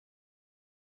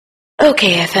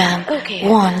OKFM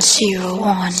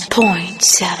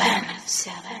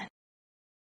 101.7.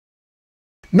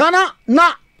 Nana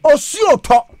na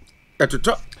osuoto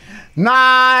etoto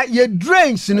na ye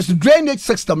drains in the drainage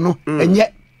system no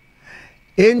enye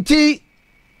enti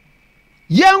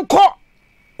yenko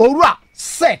owura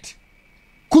set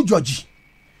Kujoji,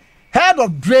 head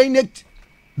of drainage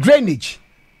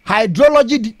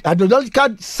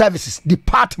hydrological services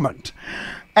department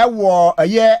ewo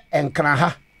aye enkran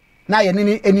ha na ye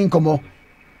ni eni nkomo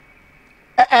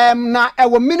na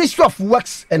ewo Ministry of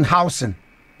Works and Housing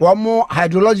one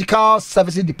hydrological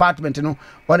services department no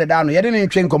what down ye didn't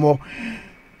train nkomo.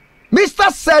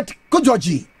 Mr. Seth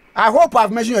Kujoji, I hope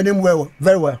I've mentioned your name well,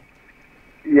 very well.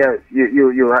 Yes,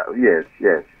 you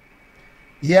yes.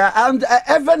 Yeah, and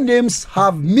every names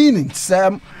have meanings.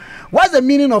 What's the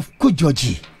meaning of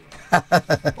Kujoji?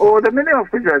 Oh, the meaning of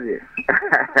Kujoji.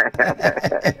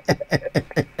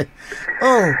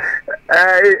 Oh,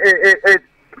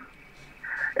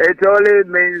 it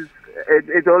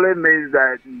only means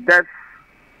that death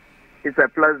is a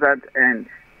pleasant end.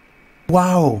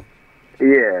 Wow.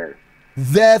 Yes.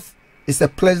 Death is a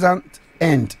pleasant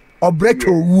end.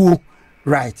 Obreto.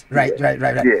 Right.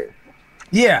 Yes.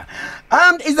 Yeah.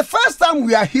 And it's the first time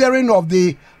we are hearing of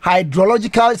the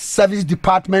Hydrological Service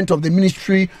Department of the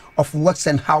Ministry of Works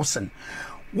and Housing.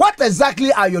 What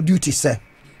exactly are your duties, sir?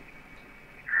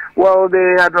 Well,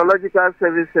 the Hydrological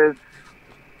Services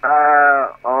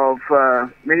of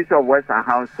Ministry of Works and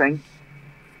Housing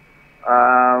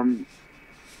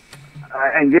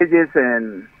engages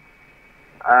in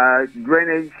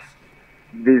drainage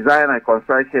design and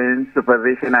construction,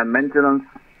 supervision and maintenance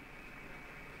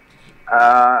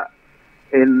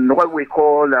in what we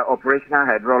call operational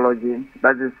hydrology.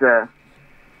 That is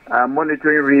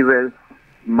monitoring rivers,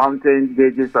 mountain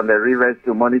gauges on the rivers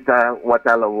to monitor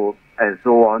water level and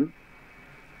so on.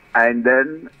 And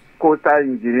then coastal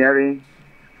engineering,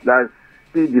 that's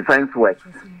sea defense works.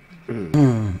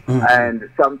 And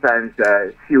sometimes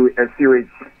sewage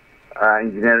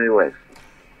engineering works.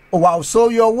 Oh, wow. So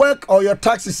your work or your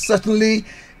task is certainly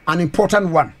an important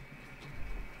one.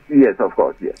 Yes, of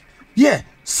course, yes. Yeah,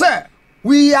 sir,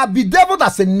 we are bedeviled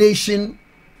as a nation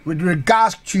with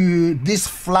regards to these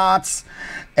floods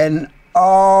and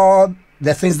all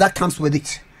the things that comes with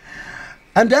it.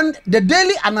 And then the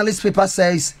Daily Analyst paper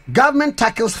says government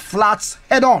tackles floods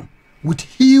head on with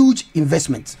huge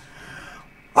investments.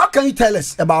 What can you tell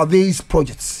us about these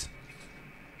projects?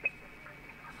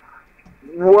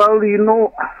 Well,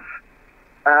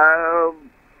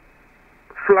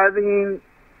 flooding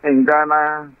in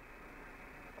Ghana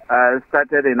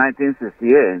started in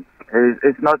 1968.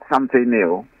 It's not something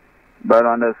new, but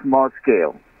on a small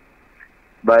scale.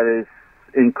 But it's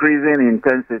increasing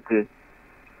intensity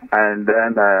and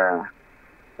then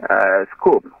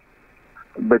scope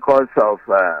because of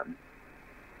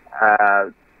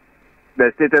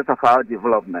the status of our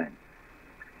development.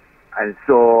 And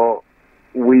so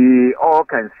we all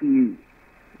can see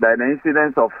that the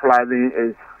incidence of flooding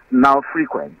is now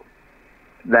frequent.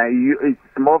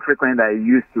 It's more frequent than it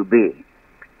used to be.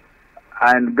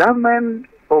 And government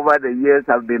over the years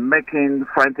have been making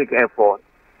frantic efforts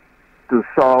to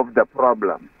solve the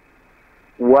problem.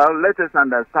 Well, let us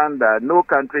understand that no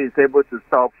country is able to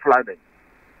stop flooding.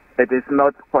 It is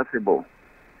not possible.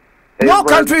 No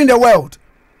country in the world?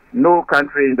 No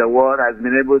country in the world has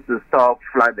been able to stop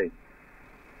flooding.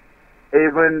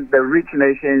 Even the rich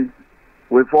nations,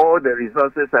 with all the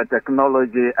resources and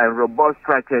technology and robust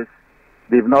structures,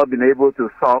 they've not been able to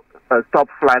stop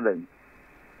flooding.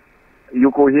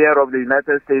 You could hear of the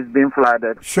United States being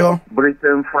flooded. Sure.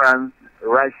 Britain, France,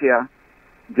 Russia,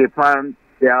 Japan,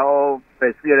 they are all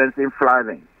experiencing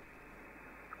flooding.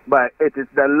 But it is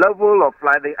the level of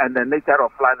flooding and the nature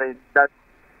of flooding that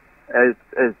is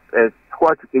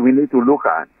what we need to look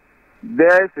at.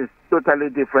 Theirs is totally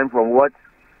different from what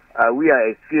we are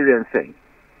experiencing.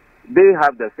 They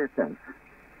have the systems.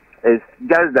 It's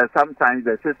just that sometimes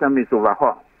the system is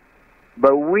overhauled.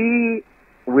 But we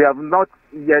have not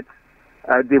yet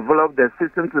developed the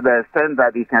system to the extent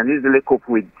that it can easily cope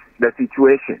with the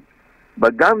situation.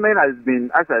 But government has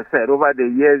been, as I said, over the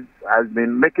years, has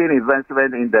been making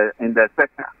investment in the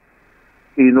sector,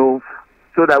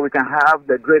 so that we can have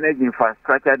the drainage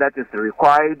infrastructure that is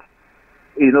required,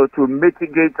 to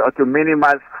mitigate or to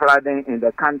minimize flooding in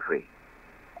the country.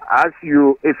 If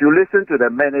you listen to the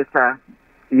minister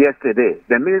yesterday,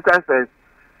 the minister says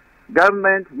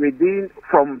government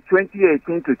from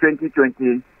 2018 to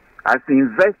 2020 has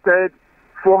invested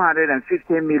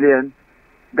 450 million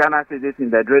Ghana cedis in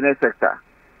the drainage sector,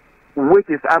 which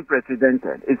is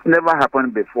unprecedented. It's never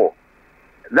happened before.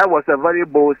 That was a very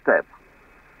bold step.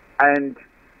 and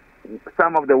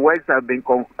some of the works have been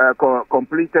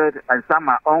completed and some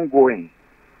are ongoing.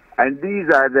 And these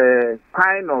are the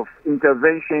kind of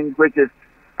interventions which is,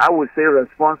 I would say,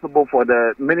 responsible for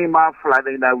the minimal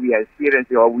flooding that we are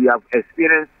experiencing or we have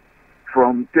experienced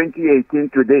from 2018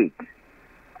 to date.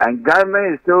 And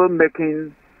government is still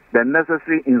making the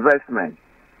necessary investment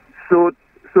so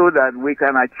that we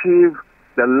can achieve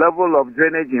the level of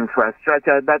drainage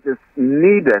infrastructure that is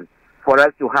needed for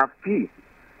us to have peace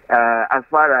as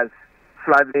far as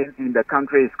flooding in the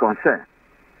country is concerned.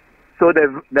 So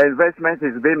the investment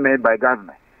is being made by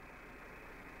government.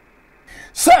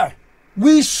 Sir,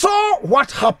 we saw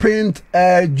what happened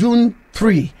June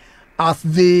 3 at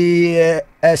the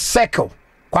circle,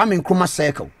 Kwame Nkrumah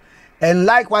circle, and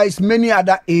likewise many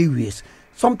other areas.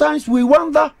 Sometimes we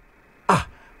wonder,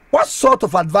 what sort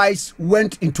of advice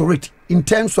went into it in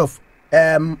terms of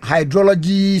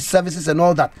hydrology services and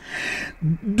all that?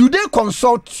 Do they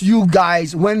consult you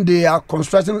guys when they are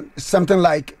constructing something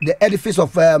like the edifice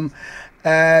of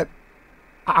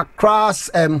Accra's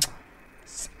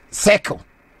circle,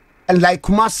 and like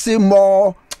Kumasi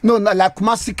more, no, like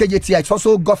Kumasi KJT, it's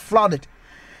also got flooded?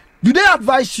 Do they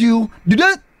advise you? Do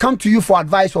they come to you for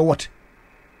advice or what?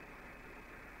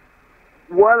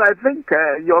 Well, I think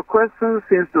your question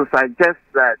seems to suggest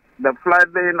that the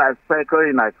flooding at circle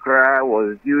in Accra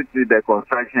was due to the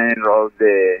construction of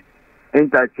the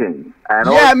interchange.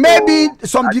 And yeah, maybe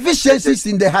some deficiencies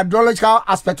in the hydrological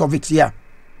aspect of it, yeah.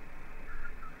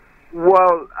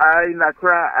 Well, in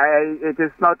Accra,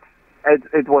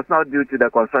 it was not due to the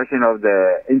construction of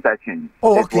the interchange.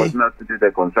 Oh, okay. It was not due to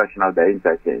the construction of the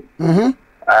interchange.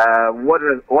 Mm-hmm. What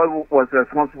was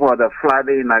responsible for the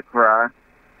flooding in Accra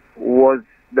was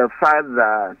the fact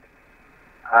that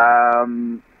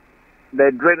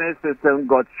the drainage system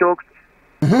got choked,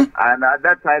 mm-hmm. and at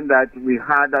that time that we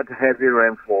had that heavy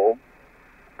rainfall,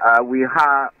 we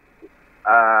had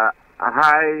a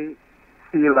high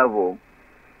sea level,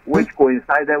 which mm-hmm.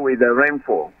 coincided with the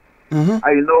rainfall. Mm-hmm.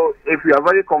 I know if you are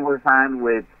very concerned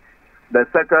with the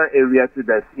circle area to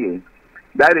the sea,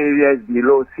 that area is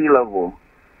below sea level,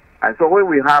 and so when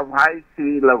we have high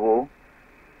sea level,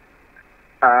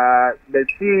 the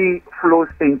sea flows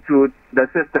into the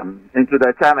system, into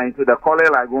the channel, into the Kole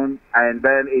Lagoon, and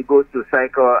then it goes to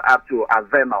cycle up to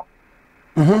Aveno.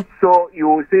 Mm-hmm. So you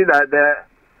will see that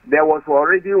there was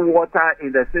already water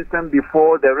in the system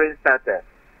before the rain started.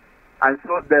 And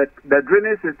so the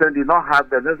drainage system did not have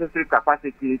the necessary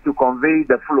capacity to convey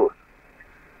the flows.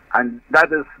 And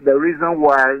that is the reason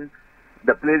why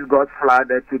the place got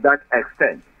flooded to that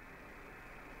extent.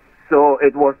 So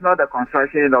it was not the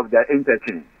construction of the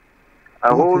interchange.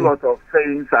 A whole lot of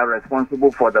things are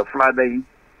responsible for the flooding.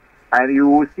 And you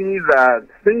will see that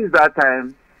since that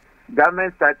time,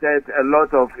 government started a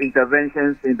lot of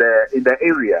interventions in the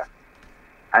area.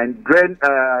 And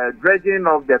dredging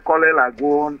of the Kole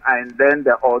Lagoon and then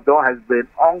the Odo has been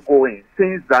ongoing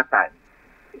since that time.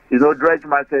 You know, dredge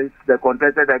masters, the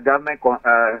government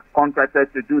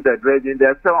contracted to do the dredging.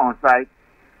 They're still on site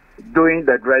doing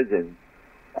the dredging.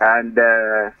 And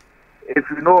if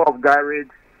you know of Garrett,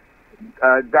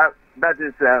 that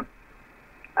is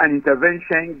an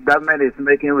intervention government is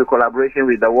making with collaboration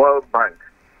with the World Bank.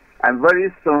 And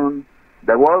very soon,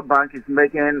 the World Bank is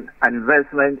making an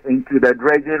investment into the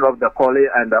dredging of the Kole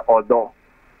and the Odo.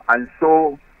 And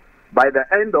so, by the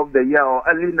end of the year or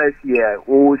early next year,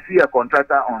 we will see a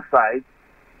contractor on site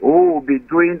who will be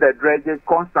doing the dredging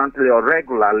constantly or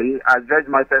regularly, as dredge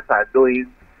masters are doing,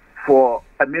 for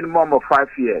a minimum of 5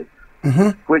 years, mm-hmm.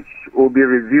 which will be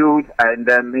reviewed and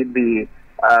then maybe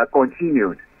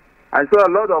continued. And so a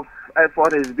lot of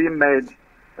effort is being made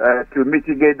to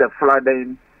mitigate the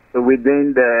flooding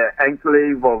within the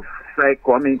enclave of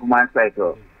Kwame Nkrumah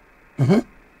cycle. Mm-hmm.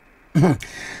 Mm-hmm.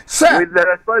 Sir, with the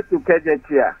respect to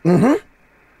KJT, mm-hmm.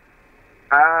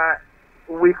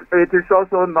 It is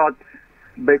also not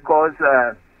because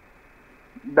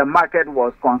the market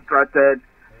was constructed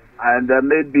and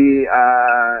maybe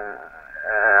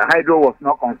Hydro was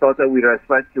not consulted with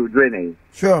respect to drainage.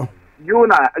 Sure. You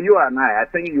and I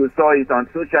think you saw it on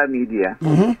social media,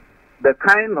 mm-hmm. the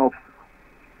kind of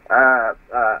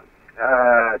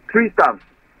tree stumps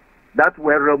that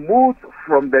were removed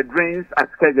from the drains at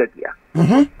Kegetia.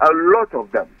 Mm-hmm. A lot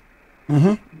of them.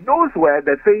 Mm-hmm. Those were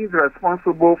the things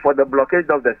responsible for the blockage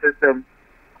of the system,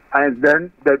 and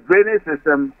then the drainage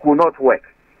system could not work,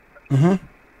 mm-hmm.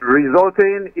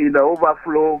 resulting in the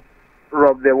overflow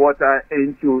of the water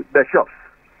into the shops.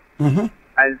 Mm-hmm.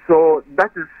 And so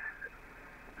that is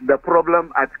the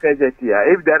problem at Kegetia.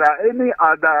 If there are any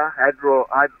other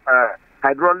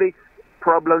hydraulic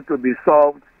problems to be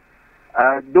solved,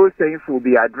 those things will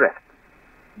be addressed.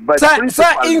 But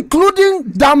Sir,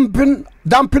 including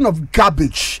dumping of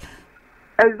garbage.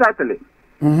 Exactly.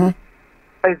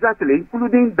 Exactly,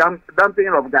 including dumping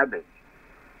of garbage.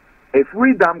 If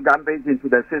we dump garbage into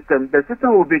the system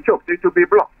will be choked. It will be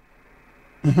blocked.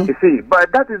 You see,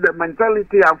 but that is the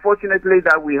mentality, unfortunately,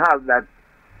 that we have, that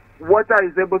water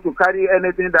is able to carry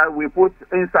anything that we put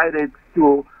inside it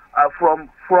to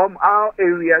from our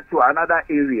area to another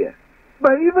area.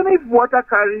 But even if water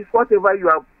carries whatever you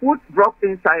have dropped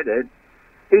inside it,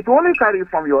 it only carry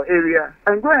from your area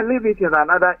and go and leave it in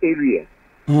another area.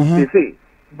 You see,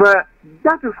 but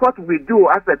that is what we do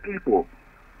as a people,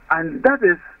 and that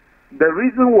is the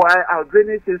reason why our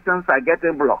drainage systems are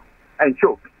getting blocked and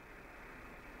choked.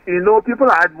 You know, people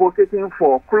are advocating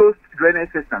for closed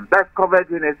drainage systems, that's covered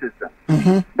drainage system.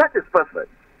 That is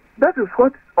perfect. That is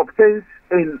what obtains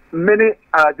in many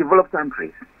developed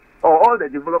countries, or all the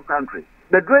developed countries.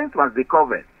 The drains must be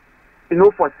covered, you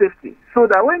know, for safety, so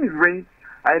that when it rains,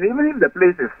 and even if the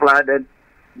place is flooded,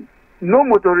 no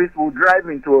motorist will drive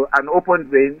into an open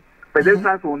drain.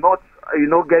 Pedestrians will not, you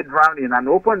know, get drowned in an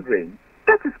open drain.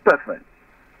 That is perfect.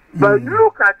 But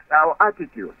look at our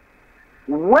attitude.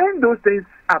 When those things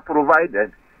are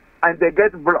provided and they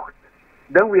get blocked,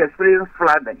 then we experience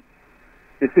flooding.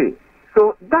 You see,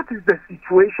 so that is the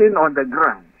situation on the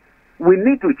ground. We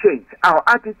need to change. Our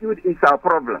attitude is our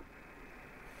problem.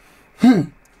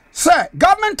 Sir,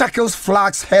 government tackles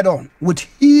floods head on with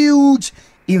huge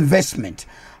investment.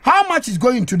 How much is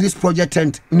going into this project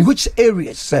and in which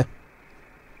areas, sir?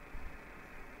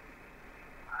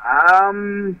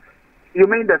 You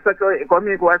mean the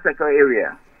economic sector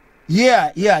area?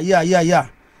 Yeah.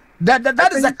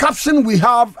 That is a caption we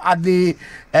have at the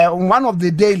one of the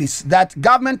dailies, that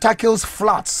government tackles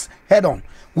floods head on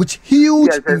with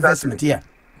huge investment. Yeah,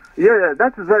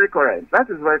 that is very correct. As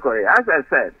I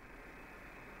said,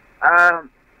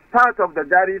 part of the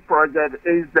Gary project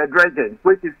is the dredging,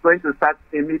 which is going to start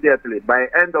immediately. By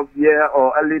end of year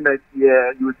or early next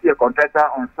year, you will see a contractor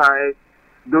on site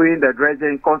doing the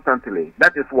dredging constantly.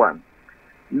 That is one.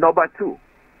 Number two,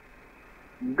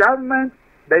 government,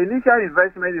 the initial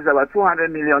investment is about $200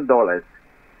 million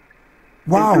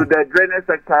into the drainage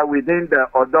sector within the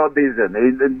Odo Basin,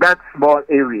 in that small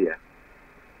area,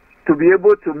 to be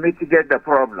able to mitigate the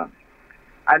problem.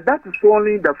 And that is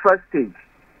only the first stage,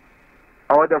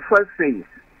 or the first phase.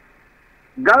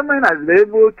 Government has been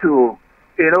able to,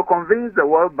 you know, convince the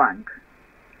World Bank,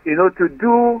 you know, to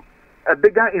do a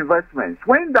bigger investment.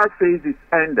 When that phase is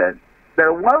ended,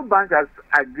 the World Bank has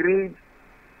agreed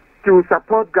to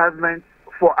support government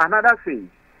for another phase.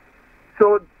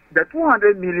 So the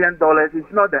 $200 million is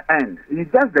not the end,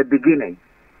 it's just the beginning.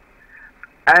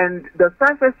 And the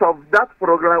success of that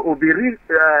program will be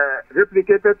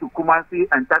replicated to Kumasi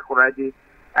and Takoradi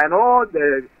and all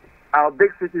our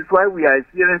big cities where we are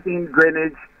experiencing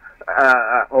drainage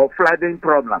or flooding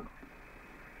problems.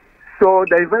 So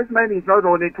the investment is not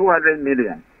only $200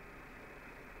 million.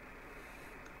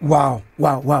 Wow.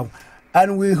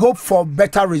 And we hope for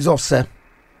better results, sir.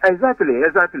 Exactly.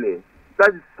 That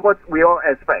is what we all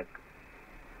expect.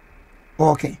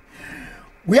 Okay.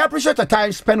 We appreciate the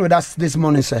time spent with us this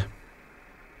morning, sir.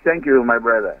 Thank you, my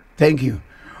brother. Thank you.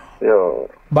 Yo.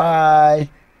 Bye.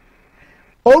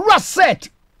 Oraset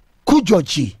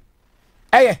Kujochi,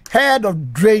 head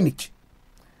of drainage,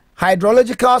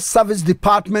 Hydrological Service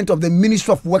Department of the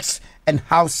Ministry of Works and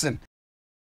Housing.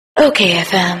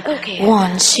 OKFM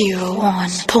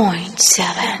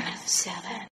 101.7.